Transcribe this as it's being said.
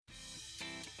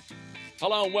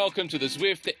Hello and welcome to the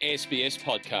Zwift SBS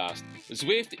Podcast.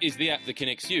 Zwift is the app that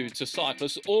connects you to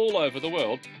cyclists all over the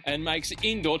world and makes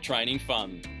indoor training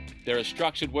fun. There are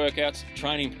structured workouts,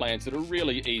 training plans that are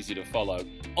really easy to follow,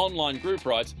 online group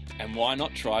rides, and why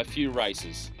not try a few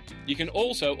races? You can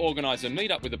also organise a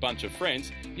meetup with a bunch of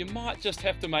friends. You might just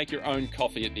have to make your own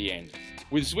coffee at the end.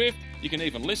 With Zwift, you can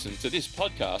even listen to this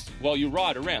podcast while you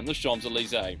ride around the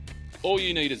Champs-Élysées. All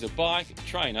you need is a bike,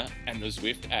 trainer, and the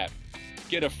Zwift app.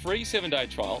 Get a free 7-day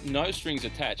trial, no strings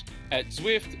attached, at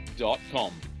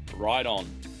Zwift.com. Ride on.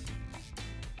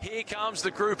 Here comes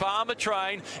the Group Armour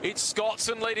train. It's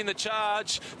Scottson leading the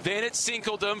charge. Then it's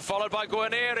Sinkeldam, followed by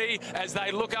Guarneri as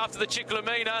they look after the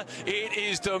Ciclamina. It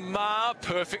is Demar,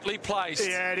 perfectly placed.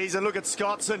 Yeah, it is. And look at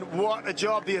Scottson. What a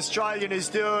job the Australian is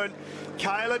doing.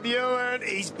 Caleb Ewan,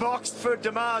 he's boxed for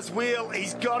Demar's wheel.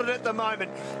 He's got it at the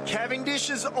moment. Cavendish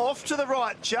is off to the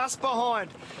right, just behind.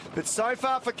 But so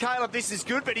far for Caleb, this is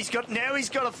good, but he's got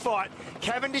to fight.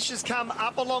 Cavendish has come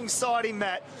up alongside him,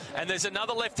 Matt. And there's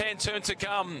another left-hand turn to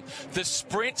come. The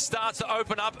sprint starts to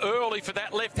open up early for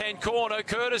that left-hand corner,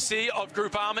 courtesy of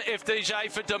Group Armour FDJ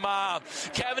for Demar.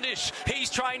 Cavendish, his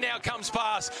train now comes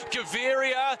past.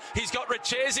 Gaviria, he's got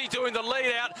Richesi doing the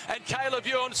lead-out, and Caleb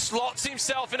Ewan slots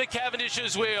himself into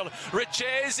Cavendish's wheel.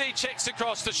 Richesi checks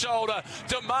across the shoulder.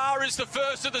 Demar is the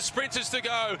first of the sprinters to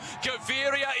go.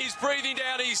 Gaviria is breathing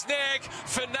down his neck.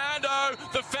 Fernando,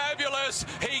 the fabulous,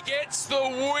 he gets the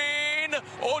win,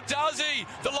 or does he?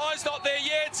 The line's not there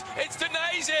yet. It's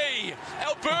Dainese.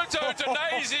 Alberto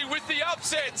Dainese with the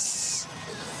upsets.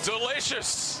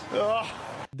 Delicious.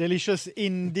 Delicious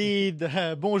indeed.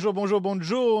 Bonjour,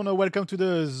 bonjour. Welcome to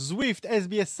the Zwift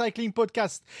SBS Cycling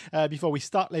Podcast. Before we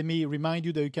start, let me remind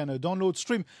you that you can download,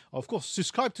 stream, of course,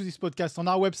 subscribe to this podcast on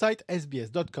our website,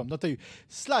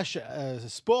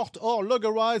 sbs.com.au/sport, or log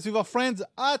a ride with our friends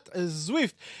at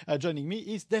Zwift. Joining me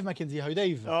is Dave Mackenzie. How are you,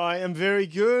 Dave? I am very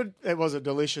good. It was a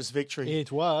delicious victory.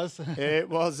 It was. It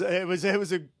was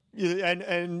a...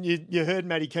 And you heard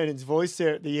Matty Keenan's voice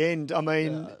there at the end. I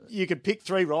mean, you could pick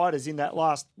three riders in that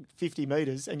last 50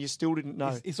 metres and you still didn't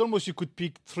know. It's almost you could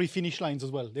pick three finish lines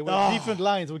as well. There were different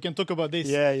lines. We can talk about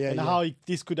this and how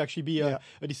this could actually be a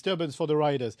disturbance for the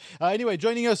riders. Anyway,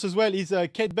 joining us as well is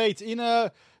Kate Bates in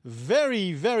a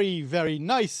very, very, very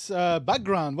nice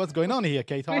background. What's going on here,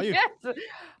 Kate? How are you? Yes,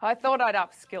 I thought I'd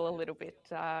upskill a little bit,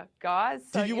 guys.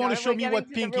 So, Did you want to show me what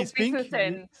pink is pink?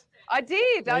 I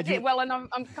did. Well, and I'm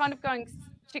kind of going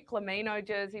Ciclamino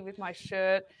jersey with my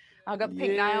shirt. I've got the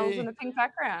pink nails and a pink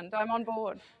background. I'm on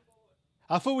board.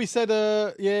 I thought we said,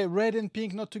 red and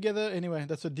pink not together. Anyway,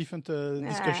 that's a different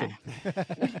discussion.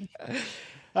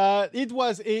 It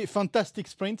was a fantastic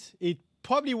sprint. It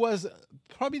probably was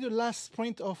the last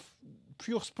sprint of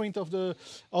pure sprint of the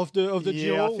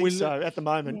Giro. I think so at the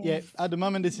moment. Yeah, at the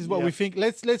moment this is what we think.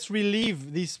 Let's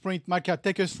relive this sprint. Macca,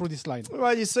 take us through this line.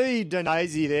 Well, you see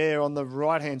Dainese there on the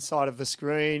right-hand side of the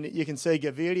screen. You can see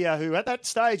Gaviria, who at that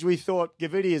stage we thought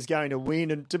Gaviria is going to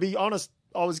win. And to be honest,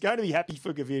 I was going to be happy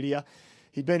for Gaviria.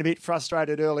 He'd been a bit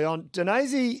frustrated early on.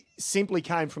 Dainese simply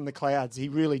came from the clouds. He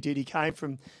really did. He came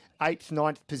from 8th,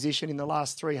 9th position in the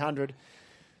last 300.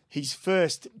 His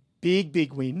first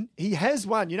big win. He has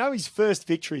won. You know, his first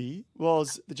victory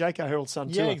was the J.K. Herald Sun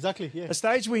Tour. Yeah, exactly. Yeah. A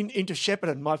stage win into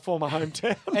Shepparton, my former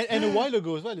hometown. and a while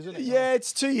ago as well, isn't it? Yeah,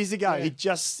 it's 2 years ago. Yeah. He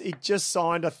just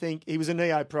signed, I think. He was a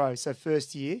neo-pro, so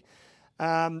first year.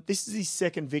 This is his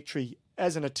second victory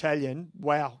as an Italian.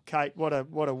 Wow, Kate, what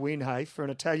a win, hey, for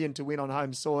an Italian to win on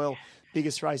home soil.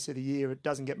 Biggest race of the year. It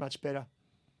doesn't get much better.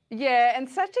 Yeah, and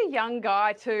such a young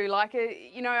guy too. Like,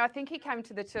 I think he came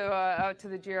to the tour, to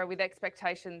the Giro with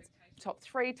expectations top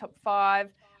 3, top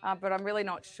 5, but I'm really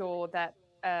not sure that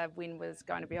win was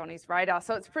going to be on his radar.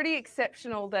 So it's pretty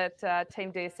exceptional that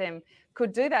Team DSM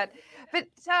could do that. But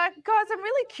guys, I'm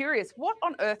really curious, what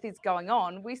on earth is going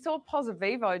on? We saw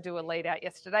Pozzovivo do a lead out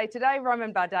yesterday. Today,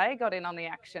 Romain Bardet got in on the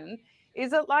action.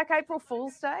 Is it like April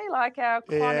Fool's Day? Like our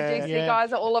Climate GC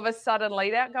guys are all of a sudden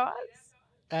lead out guys?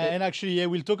 And actually,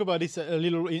 we'll talk about this in a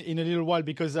little while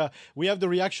because we have the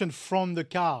reaction from the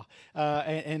car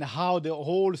and how the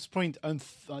whole sprint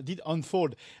did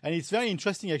unfold. And it's very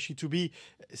interesting actually to be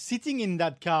sitting in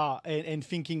that car and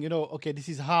thinking, okay, this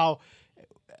is how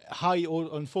it all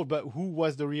unfolded, but who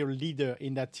was the real leader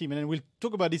in that team? And then we'll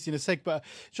talk about this in a sec. But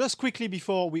just quickly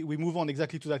before we move on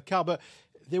exactly to that car, but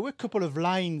there were a couple of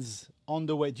lines on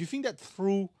the way. Do you think that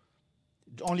through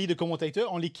only the commentator,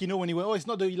 only Kino, when he went, it's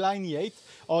not the line yet?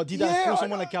 Or did I throw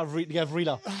someone like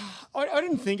Gavrila? I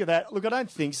didn't think of that. Look, I don't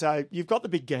think so. You've got the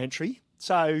big gantry,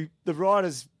 so the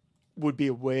riders would be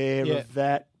aware of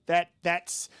that.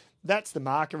 That's the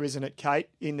marker, isn't it, Kate,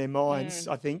 in their minds,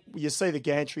 I think. You see the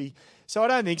gantry. So I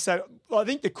don't think so. Well, I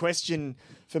think the question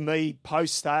for me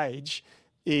post-stage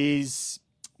is,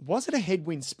 was it a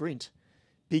headwind sprint?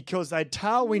 Because they had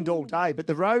tailwind all day, but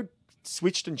the road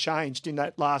switched and changed in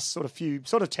that last sort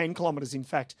of 10 kilometres, in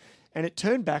fact, and it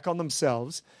turned back on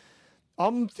themselves.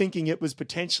 I'm thinking it was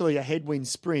potentially a headwind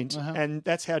sprint, and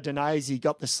that's how Dainese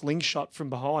got the slingshot from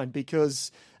behind,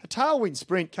 because a tailwind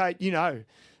sprint, Kate, you know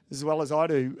as well as I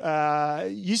do,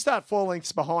 you start 4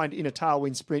 lengths behind in a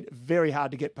tailwind sprint, very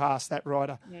hard to get past that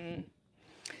rider. Mm.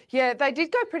 Yeah, they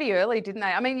did go pretty early, didn't they?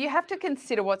 I mean, you have to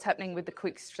consider what's happening with the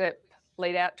quick step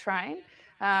lead-out train.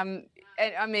 And,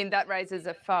 I mean, that raises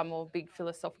a far more big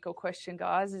philosophical question,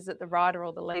 guys. Is it the rider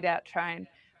or the lead-out train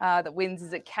that wins?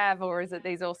 Is it Cav, or is it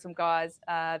these awesome guys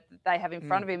that they have in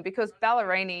front of him? Because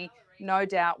Ballerini, no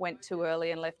doubt, went too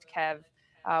early and left Cav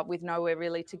with nowhere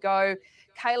really to go.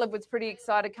 Caleb was pretty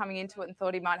excited coming into it and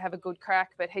thought he might have a good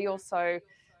crack, but he also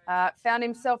found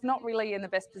himself not really in the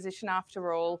best position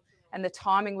after all, and the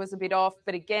timing was a bit off.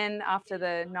 But again, after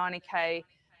the 90K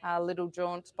little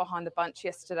jaunt behind the bunch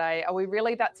yesterday, are we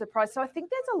really that surprised? So I think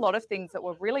there's a lot of things that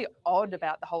were really odd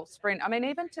about the whole sprint. I mean,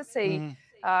 even to see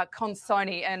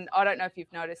Consoni, and I don't know if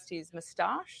you've noticed his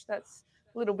moustache, that's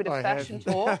a little bit of fashion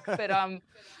talk, but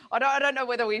I don't know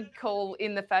whether we'd call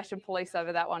in the fashion police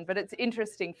over that one, but it's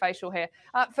interesting facial hair.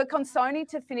 For Consoni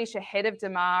to finish ahead of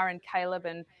Demar and Caleb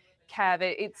and Cav,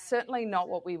 it's certainly not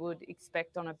what we would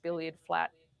expect on a billiard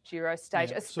flat Giro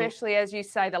stage, especially, as you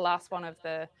say, the last one of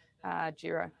the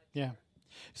Giro. Yeah.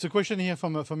 So question here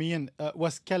from Ian.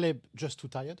 Was Caleb just too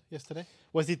tired yesterday?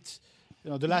 Was it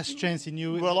the last chance he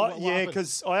knew? Well,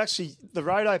 because the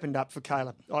road opened up for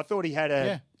Caleb. I thought he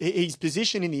had his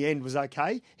position in the end was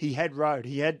okay. He had road.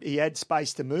 He had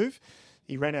space to move.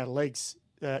 He ran out of legs.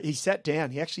 He sat down.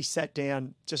 He actually sat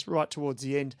down just right towards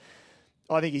the end.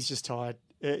 I think he's just tired.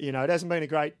 It hasn't been a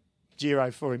great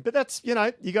Giro for him, but that's you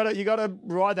got to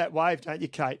ride that wave, don't you,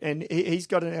 Kate? And he's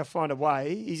got to now find a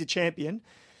way. He's a champion.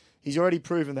 He's already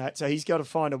proven that, so he's got to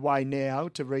find a way now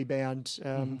to rebound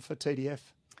for TDF.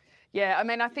 Yeah, I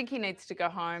mean, I think he needs to go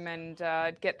home and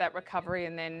get that recovery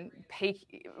and then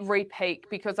re-peak,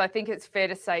 because I think it's fair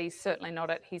to say he's certainly not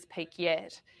at his peak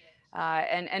yet.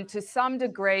 And to some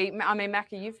degree, I mean,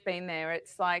 Macca, you've been there.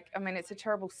 It's like, I mean, it's a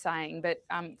terrible saying, but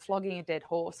flogging a dead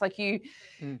horse. Like you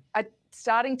are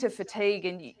starting to fatigue,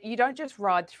 and you don't just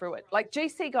ride through it. Like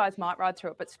GC guys might ride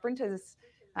through it, but sprinters,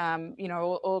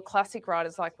 or classic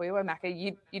riders like we were,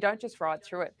 Macca, you don't just ride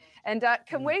through it. And I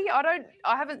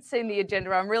haven't seen the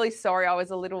agenda. I'm really sorry. I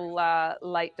was a little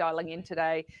late dialing in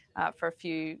today for a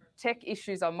few tech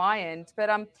issues on my end. But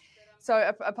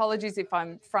so apologies if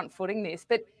I'm front-footing this,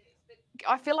 but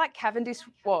I feel like Cavendish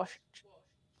Wash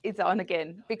is on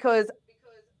again, because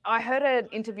I heard an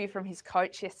interview from his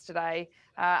coach yesterday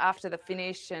after the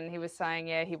finish, and he was saying,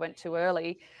 he went too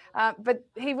early. But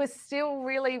he was still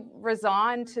really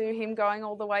resigned to him going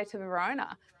all the way to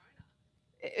Verona.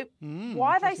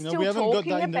 Why are they still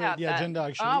talking about that? The agenda,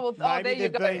 actually. Oh, there you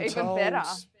go, even better.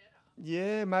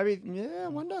 Yeah, maybe. Yeah, I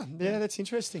wonder. Yeah, that's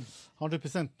interesting.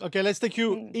 100%. Okay, let's take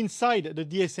you inside the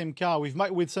DSM car with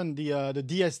Mike Wilson, the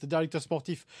DS, the director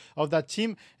sportif of that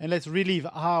team, and let's relive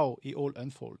how it all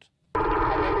unfolded.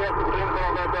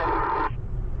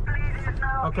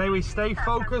 Okay, we stay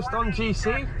focused on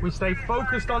GC.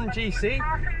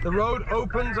 The road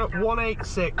opens at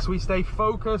 186. We stay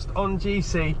focused on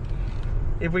GC.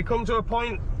 If we come to a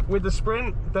point with the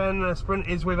sprint, then the sprint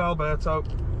is with Alberto.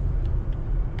 20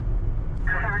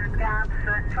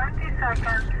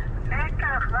 seconds.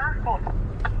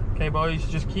 Okay, boys,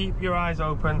 just keep your eyes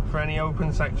open for any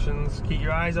open sections. Keep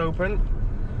your eyes open.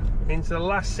 Into the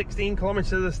last 16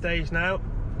 kilometres of the stage now.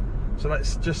 So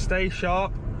let's just stay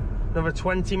sharp. Another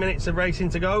 20 minutes of racing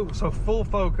to go, so full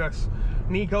focus.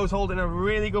 Nico's holding a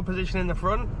really good position in the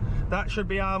front. That should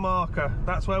be our marker.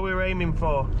 That's where we're aiming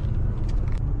for.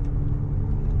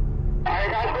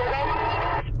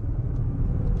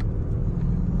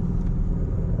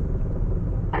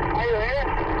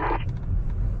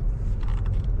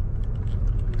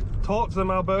 Talk to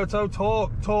them, Alberto.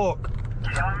 Talk.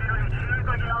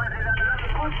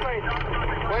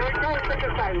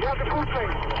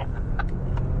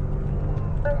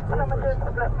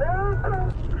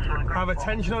 Have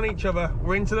attention on each other.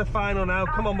 We're into the final now.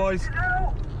 Come on, boys.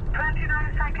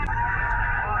 29 seconds.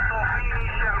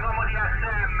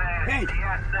 Hey!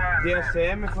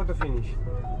 DSM for the finish.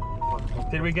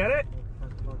 Did we get it?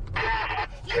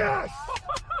 Yes!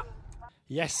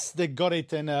 Yes, they got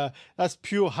it, and that's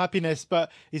pure happiness. But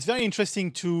it's very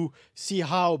interesting to see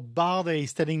how Bardet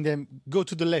is telling them, go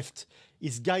to the left.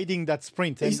 He's guiding that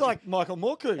sprint. He's like Michael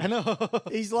Morku. I know.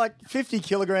 He's like 50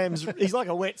 kilograms. He's like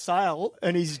a wet sail,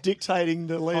 and he's dictating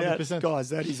the lead out. 100%. Guys,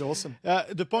 that is awesome.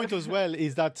 The point as well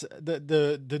is that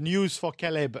the news for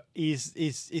Caleb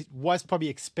it was probably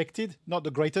expected, not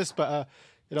the greatest, but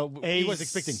he was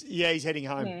expecting. Yeah, he's heading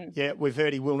home. Yeah, we've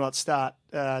heard he will not start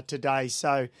today.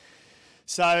 So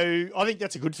I think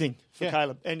that's a good thing for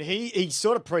Caleb. And he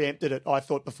sort of preempted it, I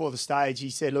thought, before the stage.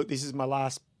 He said, look, this is my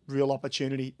last real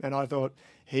opportunity. And I thought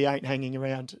he ain't hanging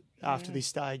around after this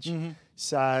stage. Mm-hmm.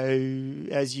 So,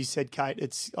 as you said,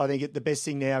 Kate, I think the best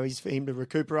thing now is for him to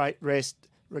recuperate, rest,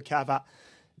 recover.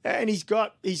 And he's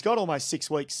got almost 6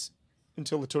 weeks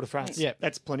until the Tour de France. Yeah.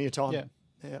 That's plenty of time. Yeah.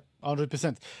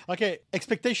 100%. Okay,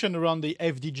 expectation around the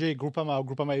FDJ, Groupama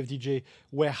FDJ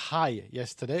were high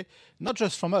yesterday. Not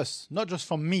just from us, not just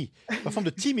from me, but from the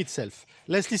team itself.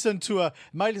 Let's listen to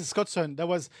Miles Scottson. That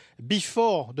was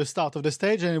before the start of the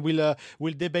stage, and we'll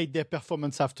debate their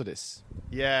performance after this.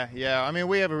 Yeah. I mean,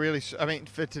 we have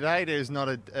for today, there's not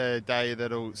a day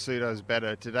that'll suit us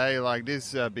better. Today,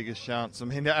 this biggest chance. I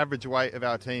mean, the average weight of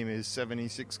our team is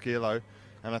 76 kilo.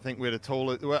 And I think we're the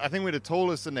tallest. I think we're the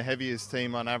tallest and the heaviest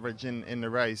team on average in the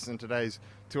race. And today's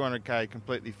 200k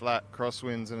completely flat,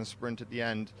 crosswinds and a sprint at the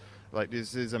end.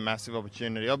 This is a massive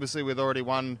opportunity. Obviously, we've already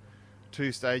won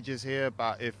 2 stages here,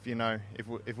 but if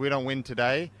we don't win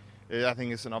today, I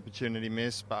think it's an opportunity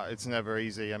miss. But it's never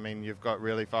easy. I mean, you've got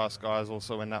really fast guys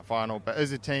also in that final. But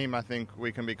as a team, I think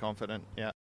we can be confident. Yeah.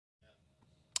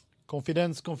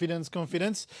 Confidence.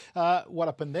 What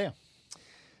happened there?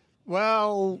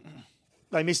 Well,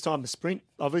 they mistimed the sprint,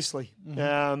 obviously.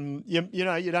 Mm-hmm.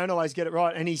 You don't always get it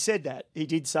right. And he said that. He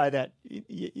did say that.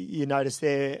 You notice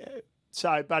there.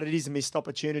 But it is a missed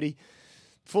opportunity.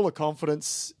 Full of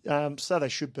confidence. So they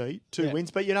should be. 2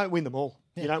 wins. But you don't win them all.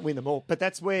 Yeah. You don't win them all. But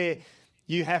that's where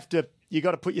you got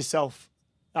to put yourself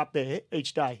up there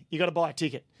each day. You got to buy a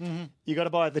ticket. Mm-hmm. You got to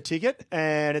buy the ticket,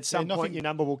 and at some point your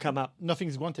number will come up.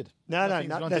 Nothing's wanted. No,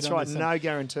 that's right. No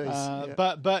guarantees.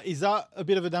 But is that a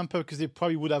bit of a damper because they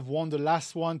probably would have won the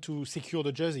last one to secure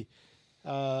the jersey?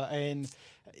 And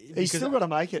he's still got to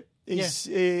make it.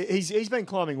 He's been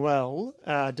climbing well,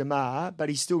 Demar, but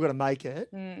he's still got to make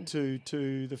it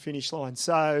to the finish line.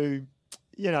 So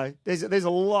there's a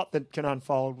lot that can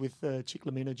unfold with the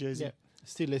Chiclamina jersey. Yeah.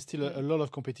 There's still a lot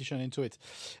of competition into it.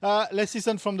 Let's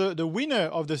listen from the winner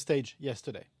of the stage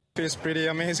yesterday. Feels pretty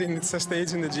amazing. It's a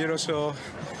stage in the Giro, so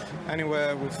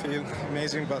anywhere will feel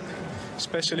amazing. But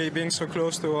especially being so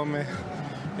close to home,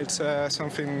 it's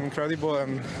something incredible.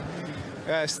 And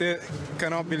I still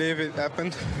cannot believe it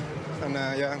happened. And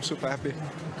I'm super happy.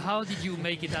 How did you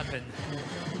make it happen?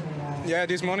 Yeah,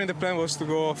 this morning the plan was to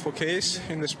go for Case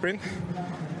in the sprint.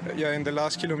 In the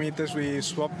last kilometers we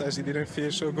swapped as it didn't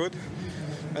feel so good.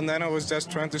 And then I was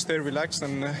just trying to stay relaxed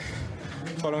and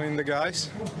following the guys.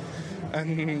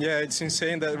 And it's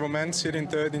insane that Romain sitting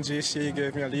third in GC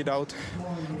gave me a lead out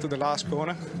to the last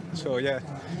corner. So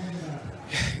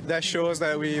that shows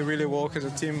that we really work as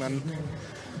a team. And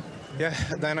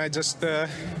then I just I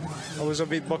was a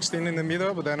bit boxed in the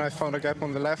middle, but then I found a gap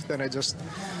on the left and I just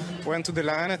went to the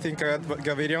line. I think I had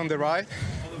Gaviria on the right.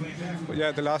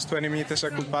 But the last 20 meters I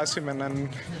could pass him, and then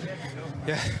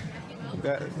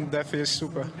that feels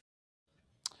super.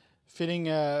 Feeling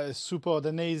super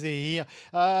Dainese here.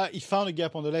 He found a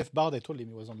gap on the left. Bardet told him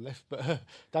he was on the left, but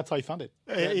that's how he found it.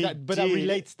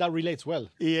 That relates well.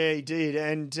 Yeah, he did.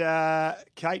 And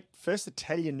Kate, first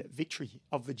Italian victory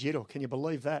of the Giro. Can you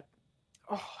believe that?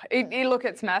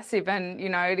 It's massive, and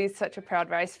it is such a proud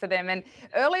race for them. And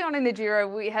early on in the Giro,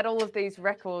 we had all of these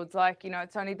records,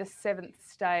 it's only the 7th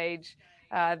stage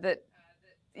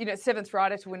seventh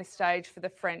rider to win a stage for the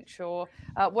French or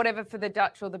whatever for the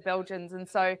Dutch or the Belgians. And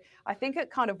so I think it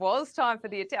kind of was time for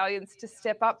the Italians to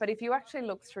step up. But if you actually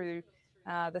look through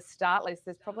the start list,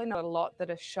 there's probably not a lot that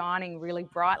are shining really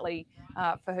brightly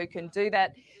for who can do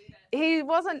that. He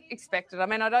wasn't expected. I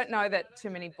mean, I don't know that too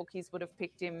many bookies would have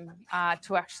picked him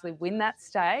to actually win that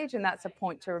stage, and that's a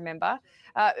point to remember.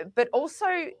 But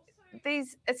also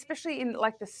these, especially in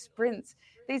the sprints,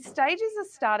 these stages are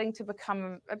starting to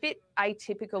become a bit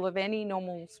atypical of any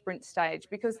normal sprint stage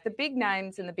because the big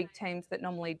names and the big teams that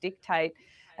normally dictate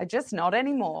are just not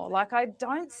anymore. I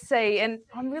don't see, and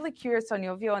I'm really curious on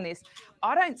your view on this,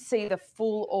 I don't see the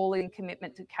full all-in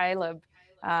commitment to Caleb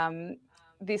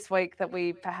this week that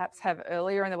we perhaps have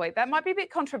earlier in the week. That might be a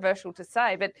bit controversial to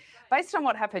say, but based on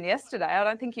what happened yesterday, I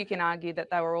don't think you can argue that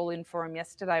they were all in for him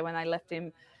yesterday when they left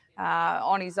him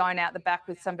on his own out the back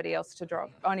with somebody else to drop,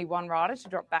 only one rider to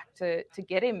drop back to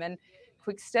get him. And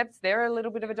Quick Steps, they're a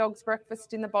little bit of a dog's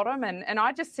breakfast in the bottom. And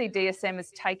I just see DSM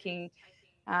as taking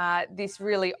this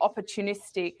really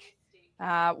opportunistic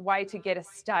way to get a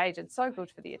stage, and so good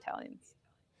for the Italians.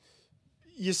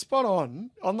 You're spot on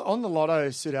the Lotto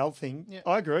Soudal thing. Yeah.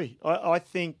 I agree. I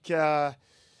think they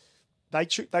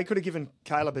could have given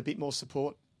Caleb a bit more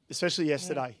support, especially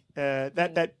yesterday.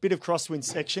 That bit of crosswind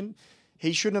section,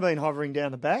 he shouldn't have been hovering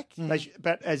down the back.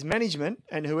 But as management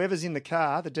and whoever's in the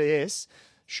car, the DS,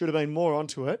 should have been more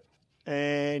onto it.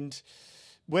 And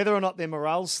whether or not their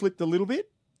morale slipped a little bit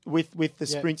with the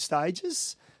sprint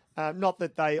stages. Not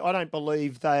that I don't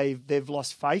believe they've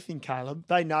lost faith in Caleb.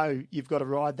 They know you've got to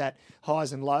ride that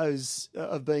highs and lows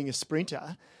of being a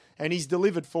sprinter, and he's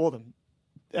delivered for them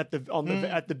at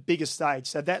the biggest stage.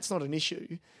 So that's not an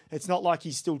issue. It's not like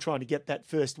he's still trying to get that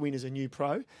first win as a new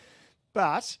pro,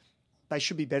 but they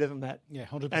should be better than that. Yeah,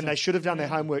 100%. And they should have done their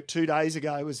homework 2 days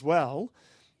ago as well,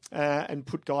 and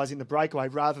put guys in the breakaway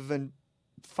rather than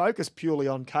focus purely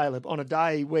on Caleb on a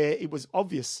day where it was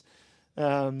obvious.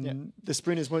 The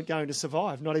sprinters weren't going to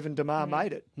survive. Not even Damar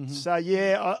made it. So,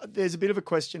 there's a bit of a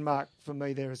question mark for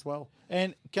me there as well.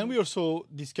 And can we also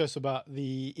discuss about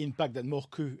the impact that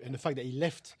Morcu and the fact that he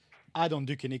left had on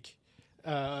Deceuninck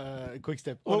Quick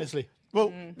Step, honestly?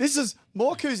 Well, this is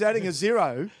Morcu's adding a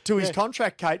 0 to his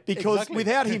contract, Kate, because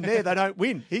without him there, they don't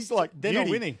win. He's like, they're not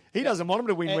winning. He doesn't want them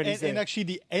to win when he's there. And actually,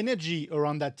 the energy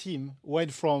around that team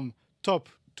went from top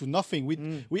to nothing.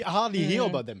 We hardly hear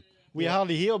about them. We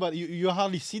hardly hear about you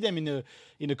hardly see them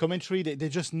in a commentary. They're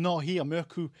just not here.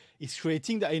 Morcu is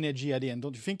creating that energy at the end,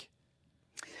 don't you think?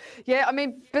 Yeah, I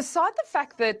mean, beside the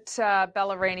fact that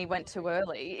Ballerini went too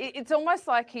early, it's almost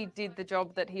like he did the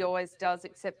job that he always does,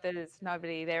 except there's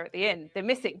nobody there at the end. They're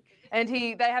missing. And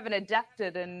they haven't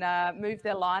adapted and moved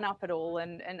their lineup at all.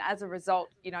 And as a result,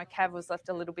 Cav was left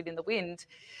a little bit in the wind.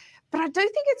 But I do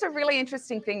think it's a really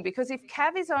interesting thing, because if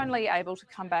Cav is only able to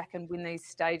come back and win these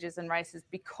stages and races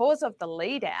because of the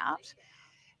lead out,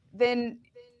 then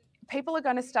people are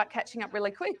going to start catching up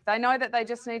really quick. They know that they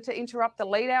just need to interrupt the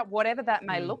lead out, whatever that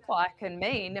may look like and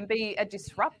mean, and be a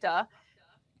disruptor.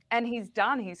 And he's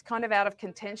done. He's kind of out of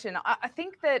contention. I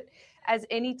think that as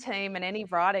any team and any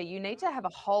rider, you need to have a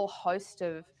whole host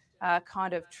of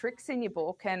kind of tricks in your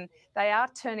book, and they are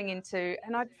turning into,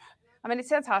 and I mean, it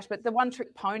sounds harsh, but the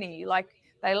one-trick pony, like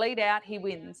they lead out, he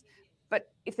wins.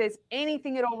 But if there's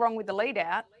anything at all wrong with the lead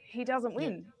out, he doesn't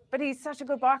win. But he's such a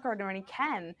good bike rider and he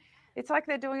can. It's like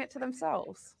they're doing it to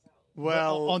themselves.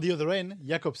 Well, on the other end,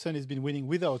 Jakobsen has been winning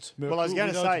without Morcu, I was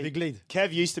going to say, big lead.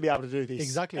 Cav used to be able to do this.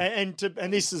 Exactly. And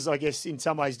this is, I guess, in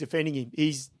some ways defending him.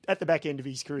 He's at the back end of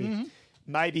his career.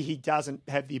 Maybe he doesn't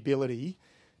have the ability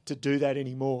to do that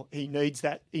anymore. He needs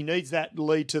that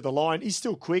lead to the line. He's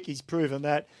still quick. He's proven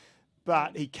that.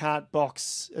 But he can't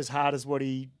box as hard as what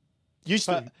he used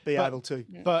to be able to.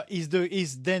 But is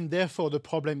then therefore the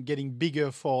problem getting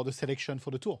bigger for the selection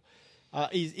for the Tour?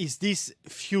 Is this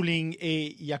fueling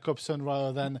a Jakobsen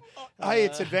rather than? Hey,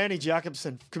 it's advantage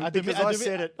Jakobsen, because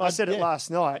I said it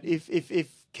last night. If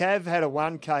Cav had a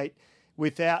 1, Kate,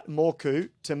 without Morcu,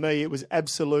 to me it was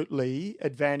absolutely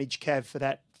advantage Cav for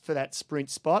that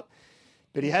sprint spot.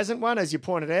 But he hasn't won, as you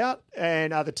pointed out,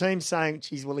 and the team's saying,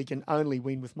 geez, well, he can only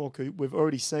win with Morcu. We've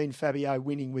already seen Fabio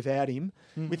winning without him,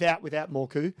 without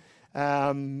Morcu.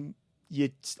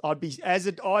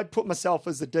 I'd put myself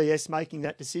as the DS making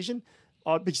that decision.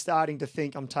 I'd be starting to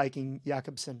think I'm taking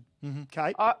Jakobsen.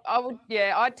 Kate?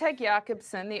 I'd take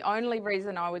Jakobsen. The only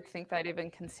reason I would think they'd even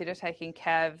consider taking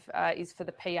Cav is for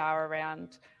the PR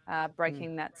around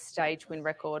breaking that stage win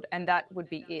record, and that would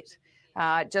be it.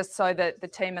 Just so that the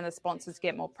team and the sponsors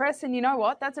get more press. And you know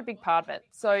what? That's a big part of it.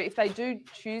 So if they do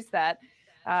choose that,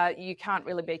 you can't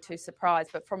really be too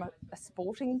surprised. But from a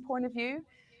sporting point of view,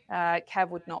 Cav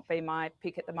would not be my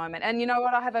pick at the moment. And you know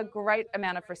what? I have a great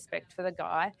amount of respect for the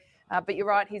guy. But you're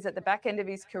right, he's at the back end of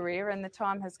his career, and the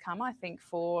time has come, I think,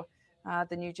 for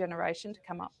the new generation to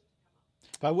come up.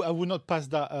 But I would not pass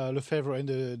that Lefebvre and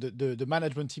the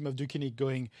management team of Deceuninck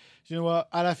going, you know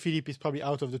what, Alaphilippe is probably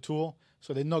out of the Tour,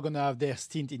 so they're not going to have their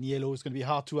stint in yellow. It's going to be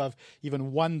hard to have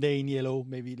even 1 day in yellow,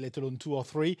 maybe let alone 2 or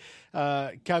 3.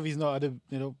 Cav is not at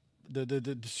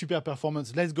the super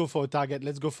performance. Let's go for a target.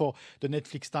 Let's go for the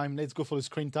Netflix time. Let's go for the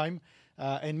screen time,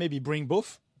 and maybe bring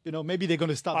both. Maybe they're going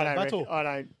to start that battle.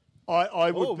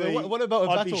 I would be. What about a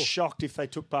I'd battle? be shocked if they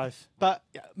took both. But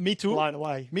me too. Blown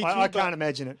away. Me too. I can't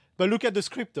imagine it. But look at the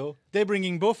script, though. They're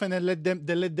bringing both, and then let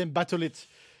them battle it.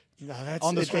 No, that's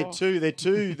on the script. They're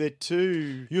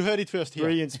two. You heard it first here.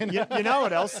 Brilliant. you know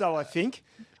what else? Though I think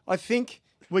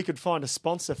we could find a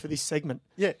sponsor for this segment.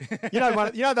 Yeah. You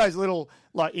know those little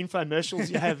like infomercials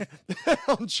you have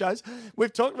on shows. We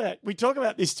talk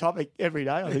about this topic every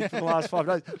day. I think for the last 5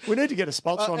 days, we need to get a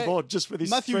sponsor on board just for this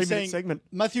 3-minute segment.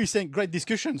 Matthew is saying great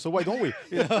discussion, so why don't we?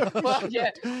 Well,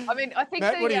 yeah. I mean, I think.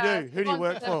 Matt, what do you do? Who do you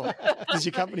work for? Is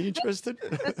your company interested?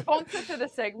 The sponsor for the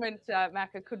segment,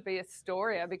 Macca, could be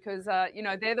Astoria because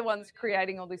they're the ones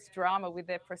creating all this drama with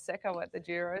their prosecco at the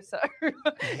Giro. So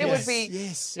it would be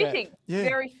fitting,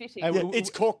 very fitting. It's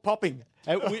cork popping.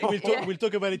 We'll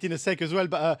talk about it in a sec as well.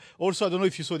 But also, I don't know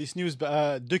if you saw this news,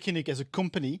 but Deceuninck as a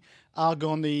company are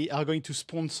going to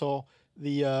sponsor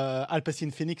the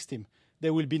Alpecin Phoenix team. They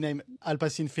will be named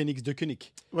Alpecin Phoenix Deceuninck.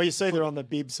 Well, you see they're on the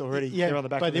bibs already. Yeah, they're on the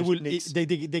back of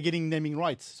they're getting naming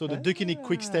rights. So the Deceuninck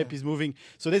Quick Step is moving.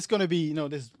 So there's going to be,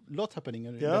 there's a lot happening.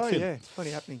 It's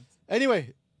plenty happening.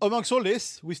 Anyway, amongst all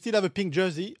this, we still have a pink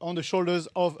jersey on the shoulders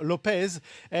of Lopez,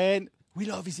 and we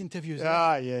love his interviews.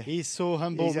 He's so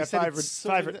humble. He's our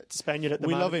favourite Spaniard at the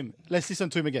moment. We love him. Let's listen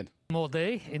to him again. More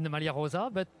day in the Maglia Rosa,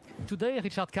 but today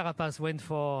Richard Carapaz went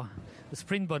for the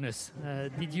sprint bonus.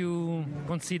 Did you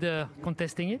consider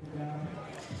contesting it?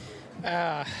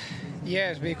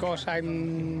 Yes, because I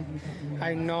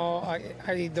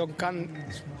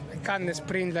can't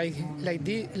sprint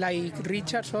like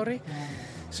Richard. Sorry,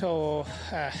 so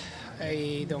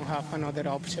I don't have another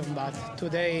option. But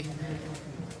today,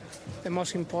 the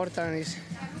most important is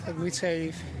that we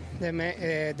save the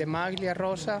Maglia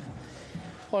Rosa.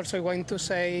 Also, I want to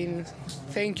say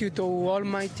thank you to all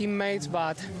my teammates,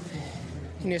 but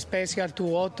in special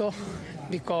to Otto,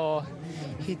 because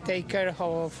he take care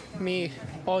of me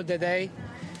all the day.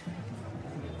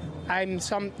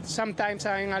 Sometimes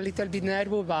I'm a little bit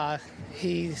nervous, but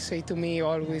he say to me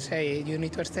always, "Hey, you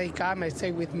need to stay calm and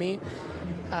stay with me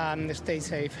and stay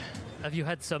safe." Have you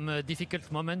had some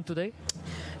difficult moment today?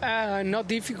 Not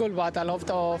difficult, but a lot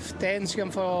of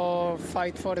tension for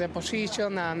fight for the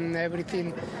position, and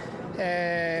everything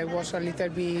was a little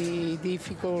bit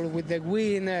difficult with the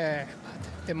wind. But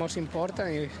the most important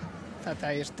is that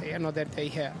I stay another day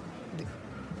here.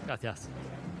 Gracias.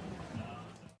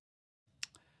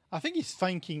 I think he's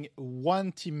thanking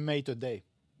one teammate a day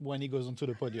when he goes onto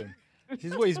the podium. This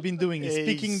is what he's been doing. He's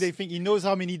picking. They think he knows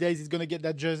how many days he's going to get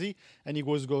that jersey, and he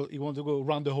wants to go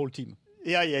around the whole team.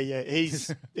 Yeah.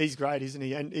 He's great, isn't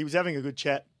he? And he was having a good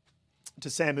chat to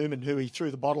Sam Oomen, who he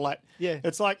threw the bottle at. Yeah.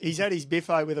 It's like he's had his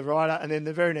biffo with a rider, and then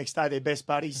the very next day they're best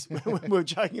buddies. We were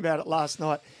joking about it last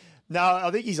night. No, I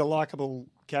think he's a likeable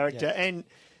character, and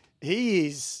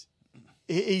he's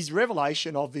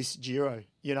revelation of this Giro.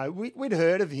 We'd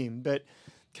heard of him, but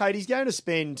Kate, he's going to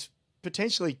spend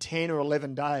potentially 10 or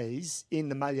 11 days in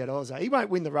the Maglia Rosa. He won't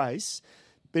win the race,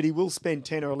 but he will spend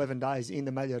 10 or 11 days in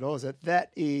the Maglia Rosa.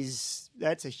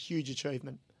 That's a huge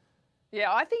achievement.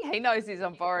 Yeah, I think he knows he's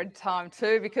on borrowed time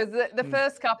too, because the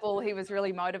first couple he was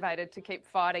really motivated to keep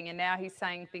fighting, and now he's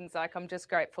saying things like, "I'm just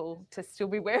grateful to still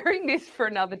be wearing this for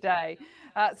another day."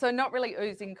 So not really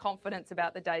oozing confidence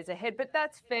about the days ahead, but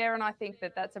that's fair, and I think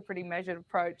that's a pretty measured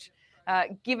approach.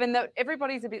 Given that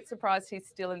everybody's a bit surprised he's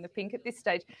still in the pink at this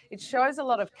stage. It shows a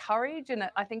lot of courage, and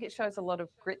I think it shows a lot of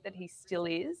grit that he still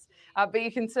is. But you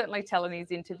can certainly tell in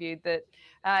his interview that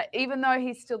even though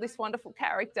he's still this wonderful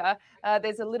character,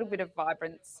 there's a little bit of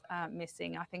vibrance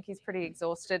missing. I think he's pretty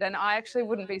exhausted, and I actually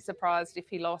wouldn't be surprised if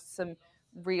he lost some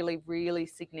really, really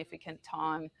significant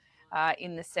time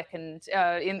in the second,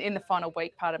 in the final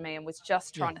week, pardon me, and was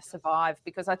just trying to survive,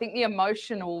 because I think the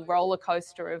emotional roller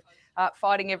coaster of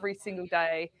fighting every single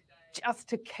day just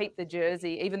to keep the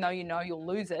jersey, even though you'll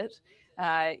lose it,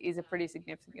 is a pretty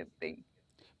significant thing.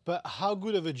 But how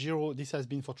good of a Giro this has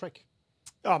been for Trek?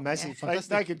 Oh, massive. Yeah.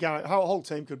 They could go, whole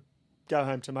team could go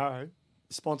home tomorrow.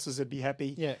 The sponsors would be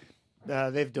happy. Yeah.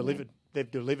 They've delivered. They've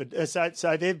delivered.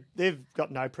 So they've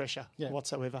got no pressure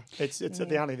whatsoever. It's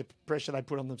the only the pressure they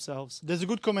put on themselves. There's a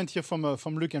good comment here from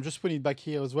Luke. I'm just putting it back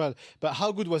here as well. But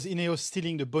how good was Ineos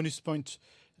stealing the bonus point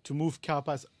to move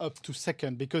Carapaz up to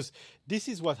second? Because this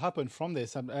is what happened from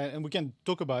this, and we can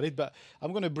talk about it. But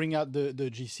I'm going to bring out the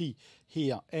GC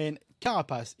here, and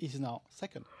Carapaz is now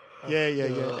second.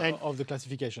 Of the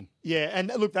classification. Yeah,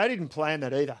 and look, they didn't plan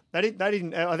that either. They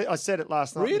didn't. I said it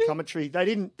last night in the commentary. They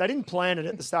didn't plan it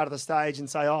at the start of the stage and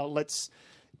say, "Oh, let's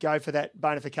go for that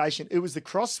bonification." It was the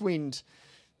crosswind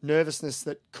nervousness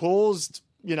that caused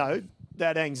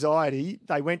that anxiety.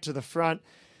 They went to the front.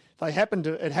 It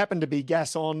happened to be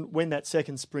gas on when that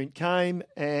second sprint came,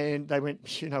 and they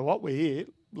went, "You know what? We're here.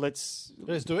 Let's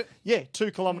do it." Yeah,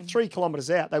 3 kilometres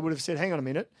out, they would have said, "Hang on a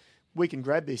minute, we can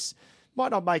grab this."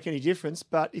 Might not make any difference,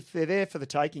 but if they're there for the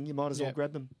taking, you might as well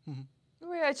grab them. Mm-hmm.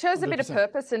 Yeah, it shows 100%. A bit of 100%.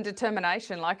 purpose and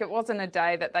determination. Like, it wasn't a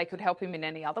day that they could help him in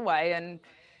any other way. And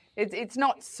it's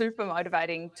not super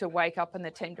motivating to wake up and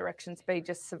the team directions be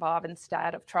just survive and stay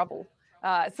out of trouble.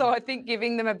 So I think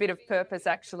giving them a bit of purpose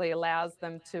actually allows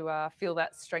them to feel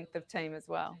that strength of team as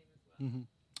well. Mm-hmm.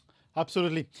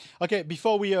 Absolutely. Okay,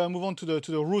 before we move on to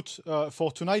the route for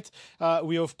tonight,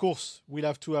 we of course will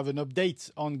have to have an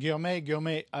update on Gourmet.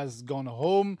 Gourmet has gone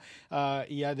home.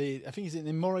 He had I think it's an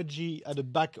hemorrhage at the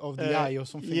back of the eye or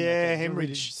something. Yeah,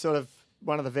 hemorrhage, sort of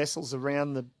one of the vessels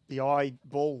around the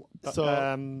eyeball.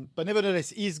 But nevertheless,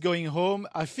 he's going home.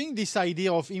 I think this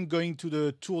idea of him going to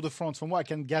the Tour de France, from what I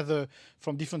can gather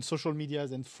from different social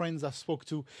medias and friends I've spoke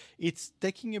to, it's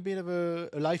taking a bit of a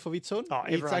life of its own.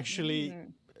 It's actually...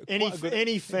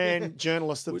 Any fan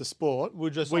journalist of the sport,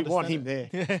 we want him there.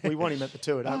 We want him at the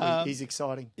Tour, don't we? He's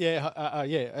exciting. Yeah,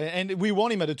 and we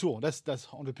want him at the Tour. That's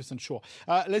 100% sure.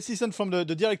 Let's listen from the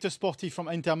director sportif from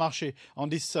Intermarché on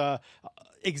this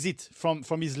exit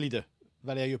from his leader,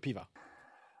 Valerio Piva.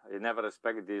 I never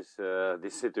expected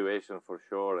this situation for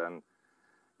sure. And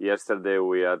yesterday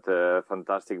we had a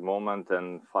fantastic moment,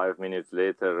 and 5 minutes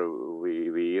later we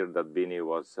hear that Bini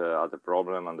was had a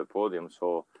problem on the podium.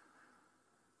 So.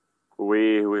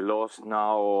 We lost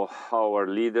now our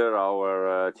leader,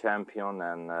 our champion,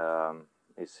 and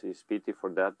it's pity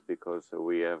for that, because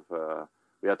we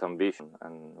had ambition,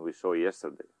 and we saw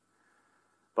yesterday.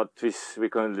 But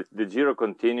the Giro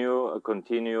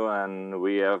continue, and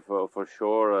we have for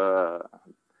sure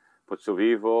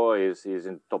Pozzovivo is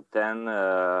in top 10.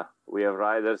 We have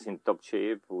riders in top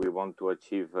shape. We want to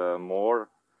achieve more,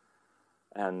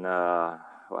 and.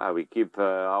 We keep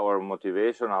our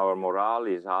motivation, our morale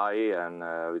is high, and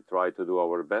we try to do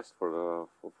our best for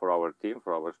our team,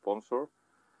 for our sponsor,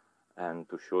 and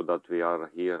to show that we are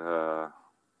here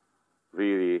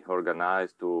really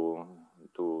organized to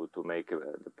make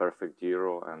the perfect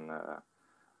Giro. And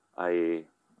I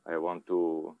want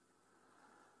to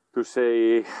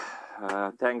say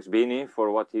thanks, Bini,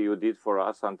 for what you did for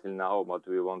us until now, but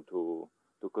we want to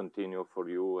continue for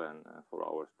you and for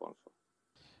our sponsor.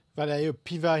 Valerio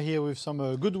Piva here with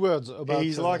some good words about...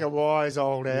 He's like a wise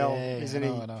old owl, isn't he,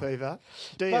 Piva?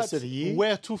 DS of the year.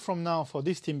 Where to from now for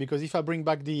this team? Because if I bring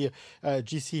back the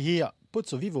GC here,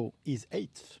 Pozzovivo is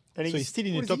 8th. And so he's still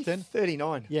in the top 10.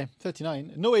 39. Yeah,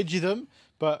 39. No ageism,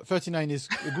 but 39 is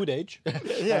a good age.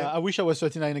 I wish I was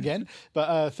 39 again.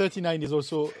 But 39 is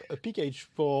also a peak age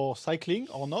for cycling,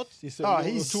 or not? He's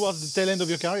towards the tail end of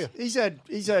your career. He's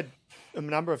had a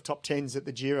number of top 10s at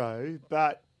the Giro,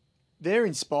 but... they're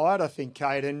inspired, I think,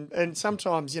 Kate. And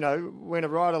sometimes, when a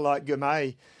rider like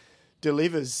Gourmet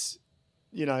delivers,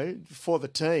 for the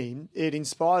team, it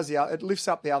inspires it lifts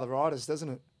up the other riders, doesn't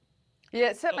it? Yeah,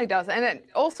 it certainly does. And it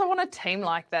also on a team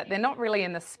like that, they're not really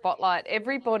in the spotlight.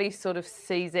 Everybody sort of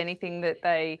sees anything that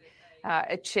they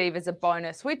achieve as a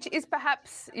bonus, which is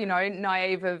perhaps,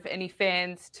 naive of any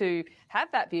fans to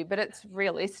have that view, but it's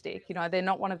realistic. They're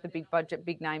not one of the big budget,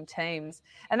 big name teams.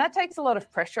 And that takes a lot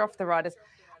of pressure off the riders.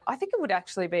 I think it would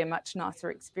actually be a much nicer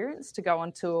experience to go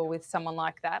on tour with someone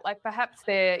like that. Like, perhaps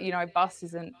their, bus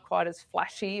isn't quite as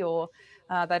flashy, or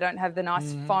they don't have the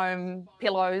nice foam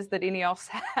pillows that Ineos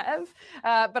have.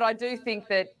 But I do think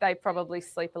that they probably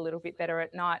sleep a little bit better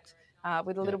at night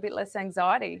with a little bit less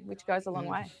anxiety, which goes a long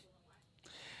way.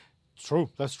 True,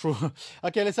 that's true.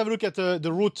 Okay, let's have a look at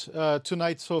the route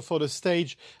tonight. So for the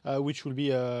stage, which will be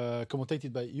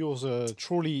commentated by yours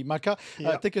truly, Macca.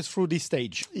 Take us through this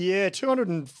stage. Yeah,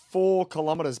 204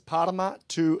 kilometres, Parma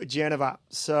to Genova.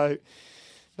 So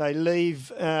they leave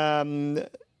the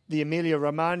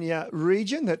Emilia-Romagna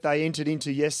region that they entered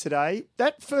into yesterday.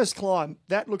 That first climb,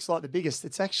 that looks like the biggest.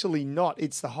 It's actually not.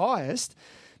 It's the highest,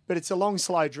 but it's a long,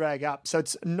 slow drag up. So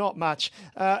it's not much.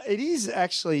 It is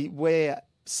actually where...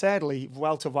 sadly,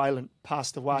 Vuelta Wayland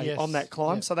passed away on that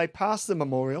climb. Yeah. So they passed the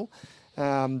memorial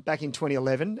back in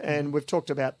 2011, and we've talked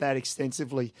about that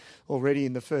extensively already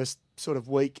in the first sort of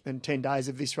week and 10 days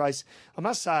of this race. I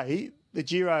must say, the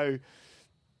Giro,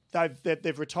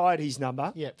 they've retired his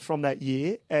number from that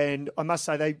year, and I must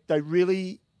say they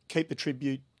really keep the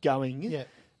tribute going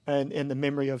and the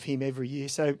memory of him every year.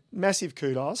 So massive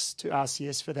kudos to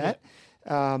RCS for that.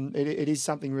 It is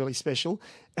something really special.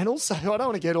 And also, I don't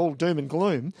want to get all doom and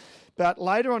gloom, but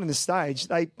later on in the stage,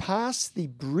 they pass the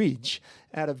bridge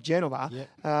out of Genova,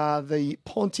 the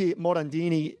Ponte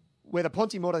Morandini, where the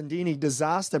Ponte Morandini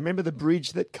disaster. Remember the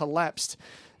bridge that collapsed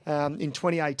in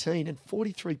 2018, and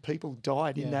 43 people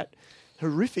died in that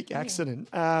horrific accident.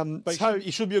 But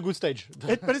it should be a good stage.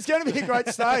 But it's going to be a great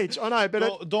stage. I know,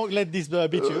 but don't let this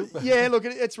beat you. Yeah, look,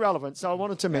 it's relevant. So I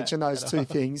wanted to mention those two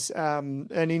things,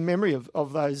 and in memory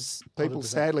of those people, 100%.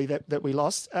 Sadly, that we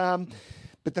lost.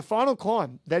 But the final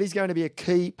climb, that is going to be a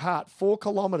key part. 4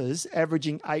 kilometres,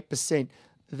 averaging 8%.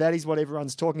 That is what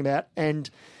everyone's talking about. And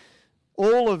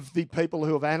all of the people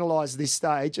who have analysed this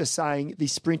stage are saying the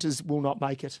sprinters will not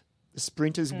make it. The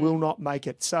sprinters will not make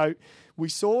it. So we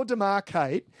saw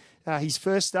Kate, his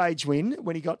first stage win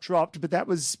when he got dropped, but that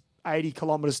was 80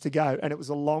 kilometres to go, and it was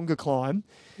a longer climb.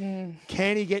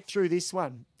 Can he get through this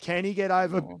one? Can he get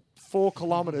over 4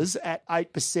 kilometres at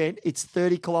 8%? It's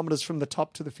 30 kilometres from the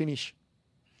top to the finish.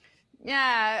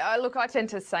 Yeah, look, I tend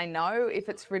to say no if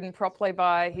it's ridden properly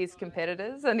by his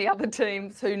competitors and the other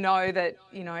teams who know that,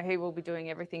 you know, he will be doing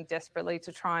everything desperately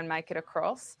to try and make it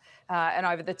across and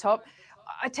over the top.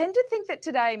 I tend to think that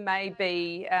today may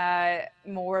be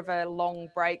more of a long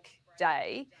break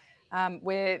day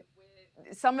where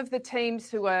some of the teams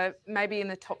who are maybe in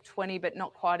the top 20 but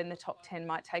not quite in the top 10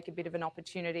 might take a bit of an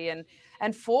opportunity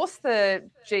and force the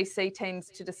GC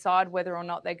teams to decide whether or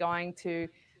not they're going to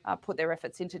put their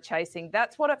efforts into chasing.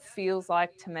 That's what it feels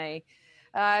like to me.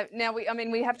 Now,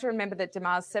 we have to remember that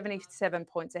Damar's 77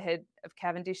 points ahead of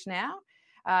Cavendish now.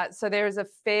 So there is a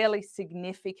fairly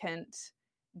significant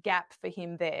gap for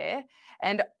him there.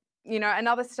 And, you know,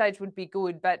 another stage would be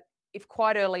good, but if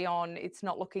quite early on it's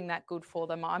not looking that good for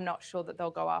them, I'm not sure that they'll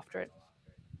go after it.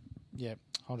 Yeah,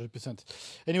 100%.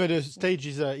 Anyway, the stage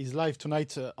is live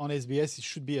tonight on SBS. It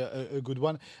should be a good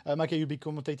one. Macca, you'll be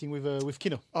commentating with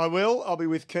Kino. I will. I'll be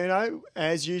with Kuno.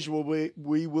 As usual,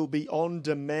 we will be on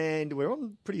demand. We're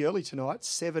on pretty early tonight,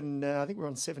 I think we're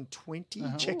on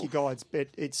 7:20. Check your guides, but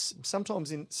it's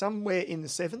sometimes somewhere in the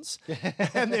 7s.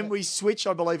 And then we switch,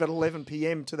 I believe, at 11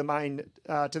 p.m. to the main,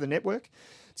 to the network.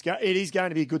 It is going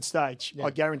to be a good stage. Yeah. I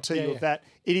guarantee you of that.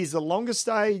 It is the longest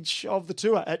stage of the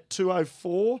tour at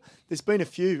 2:04. There's been a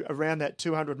few around that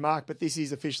 200 mark, but this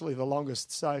is officially the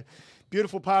longest. So,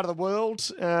 beautiful part of the world.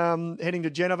 Heading to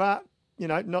Geneva. You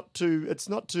know, it's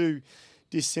not too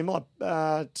dissimilar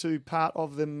to part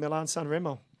of the Milan-San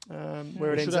Remo,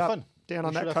 where it ends up down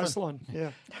on that coastline.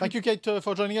 Yeah. Thank you, Kate,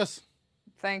 for joining us.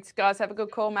 Thanks, guys. Have a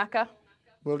good call, Macca.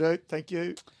 Will do. Thank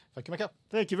you. Thank you, Macca.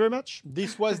 Thank you very much.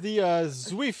 This was the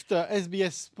Zwift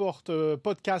SBS Sport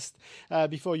podcast.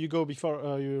 Before you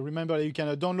you remember that you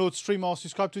can download, stream, or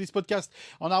subscribe to this podcast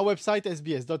on our website,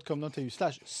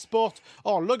 sbs.com.au/sport,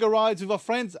 or log a ride with our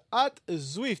friends at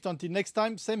Zwift. Until next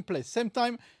time, same place, same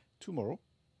time, tomorrow.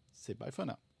 Say bye for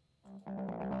now.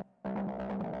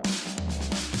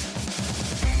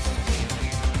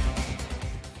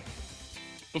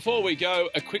 Before we go,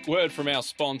 a quick word from our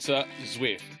sponsor,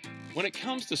 Zwift. When it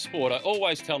comes to sport, I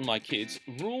always tell my kids,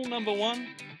 rule number 1,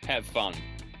 have fun.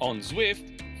 On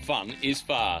Zwift, fun is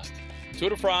fast.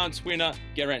 Tour de France winner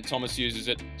Geraint Thomas uses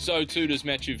it, so too does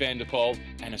Mathieu van der Poel,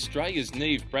 and Australia's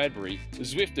Niamh Bradbury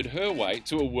Zwifted her way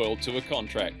to a World Tour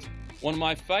contract. One of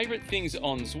my favourite things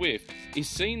on Zwift is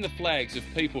seeing the flags of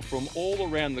people from all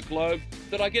around the globe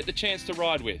that I get the chance to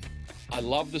ride with. I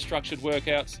love the structured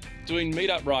workouts, doing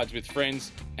meet-up rides with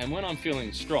friends, and when I'm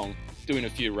feeling strong, doing a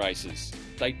few races.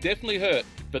 They definitely hurt,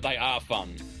 but they are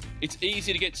fun. It's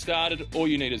easy to get started. All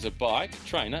you need is a bike,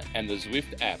 trainer, and the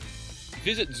Zwift app.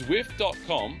 Visit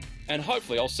Zwift.com, and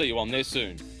hopefully I'll see you on there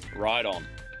soon. Ride on.